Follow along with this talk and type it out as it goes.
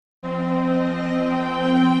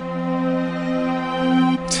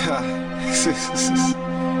You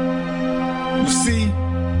see,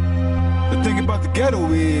 the thing about the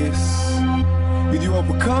ghetto is, when you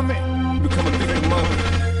overcome it, you become a victim of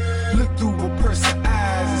it. Look through a person's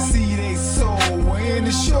eyes and see they soul. When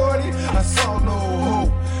the shorty, I saw no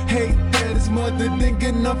hope. Hate that his mother didn't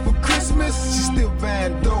get enough for Christmas. She still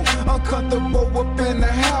buying dope. Uncomfortable up in the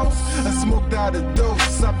house. I smoked out a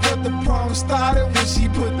dose. I felt the problem started when she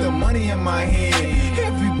put the money in my hand.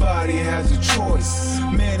 Everybody has a choice,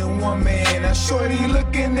 man and woman. Now shorty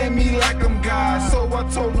looking at me like I'm God. So I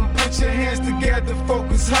told him put your hands together,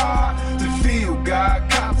 focus hard to feel God.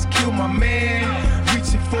 Cops kill my man,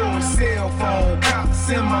 reaching for a cell phone. Cops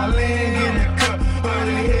in my land, in the cup of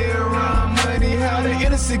the hair around money. How the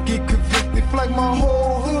innocent get convicted, like my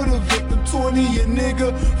whole hood a victim. 20 a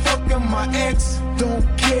nigga, fucking my ex. Don't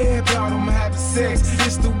care about him having sex.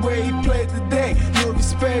 It's the way he played today. No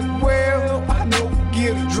respect, well, I know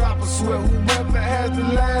get a drop of sweat. Whoever has the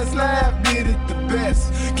last laugh did it the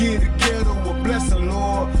best. Get a ghetto a blessing,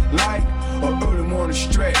 Lord, like or early morning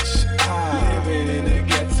stretch. Living in the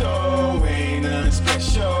ghetto ain't nothing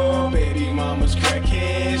special. Baby mama's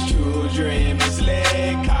crackheads, children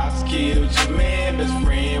misled. Cops killed your man, best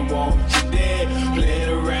friend want you dead. Playing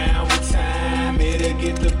around with time, it'll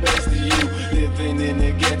get the best of you. Living in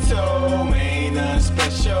the ghetto ain't nothing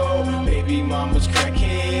special. Baby mama's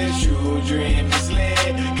crackheads, children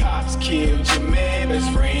misled. Cops killed your man,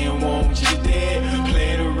 best friend want you dead.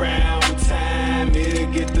 Playing around with time,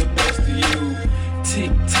 it'll get the best of you.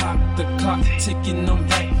 Tick tock, the clock ticking, I'm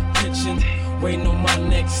back pitching. Waiting on my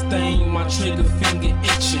next thing, my trigger finger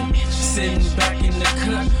itching. Sitting back in the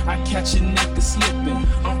cut, I catch a nigga slipping.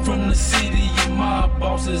 I'm from the city and my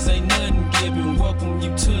bosses ain't nothing giving. Welcome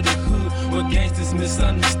you to the hood, where gangsters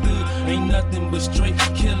misunderstood. Ain't nothing but straight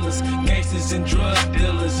killers, gangsters and drug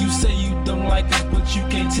dealers. You say you don't like us, but you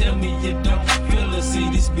can't tell me you don't feel us. See,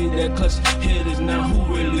 this be that clutch hitters, now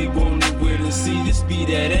who really want it with us? See, this be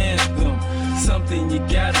that anthem, something you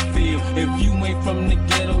gotta feel. If you ain't from the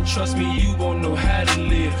ghetto, trust me, you won't know how to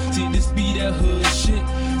live. See, this be that hood shit,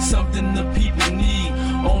 something the people need.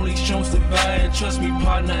 Only strong survive, trust me,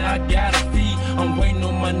 partner, I gotta feed. I'm waiting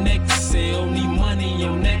on my next sale, need money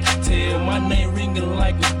on next tail. My name ringing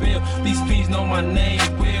like a bell, these fiends know my name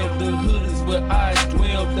well. The hood is where I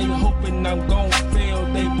dwell, they hoping I'm gon' fail.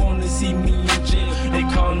 They wanna see me in jail, they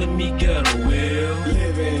calling me ghetto well.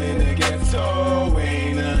 Living in the ghetto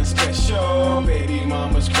ain't nothing special. Baby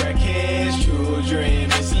mama's crackheads, children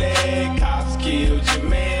misled. Cops killed your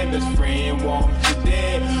man, best friend want you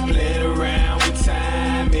dead. Playing around with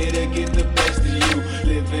time, it'll get the best of you.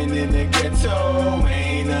 Living in the ghetto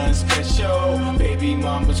ain't nothing special. Baby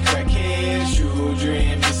mama's crackheads,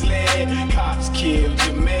 children misled. Cops killed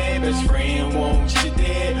your man, best friend want you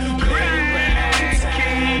dead. Playing around with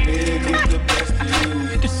time, it'll get the best of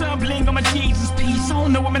you. The sun bling on my Jesus piece. I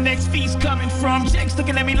don't know where my next feast coming from. Jack's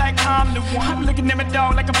looking at me like I'm the one. I'm looking at my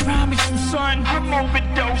dog like I promised you, son. I'm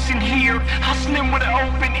overdosing here, hustling with an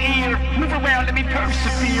open ear. Move around, let me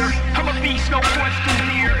persevere. I'm a beast, no question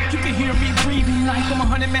here. You can hear me breathing like I'm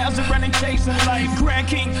 100 miles of running, chasing life.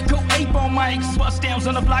 Grindking, go ape on mics. Bust downs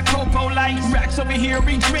on the block, popo lights. Racks over here,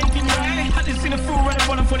 be drinking, right? I just seen a fool run up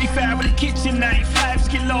on a 45 with a kitchen knife. Lives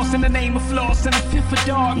get lost in the name of floss and a fifth for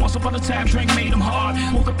dog. Once upon a time, drink made him hard.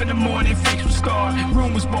 Woke up in the morning, face was scarred.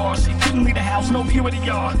 Room was barred, couldn't leave the house, no view of the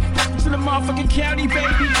yard. To the motherfucking county,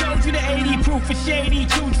 baby. Told you the 80 proof for shady.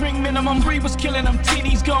 2-drink minimum, 3 was killing them.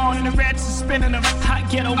 Titties gone and the rats are spinning them. Hot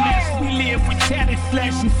ghetto mess, we live with tatted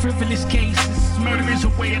flesh and frivolous cases. Murder is a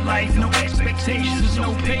way of life, no expectations,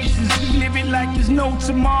 no patience. We live it like there's no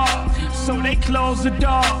tomorrow, so they close the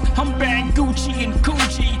door. I'm bang Gucci and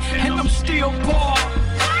Gucci, and I'm still poor.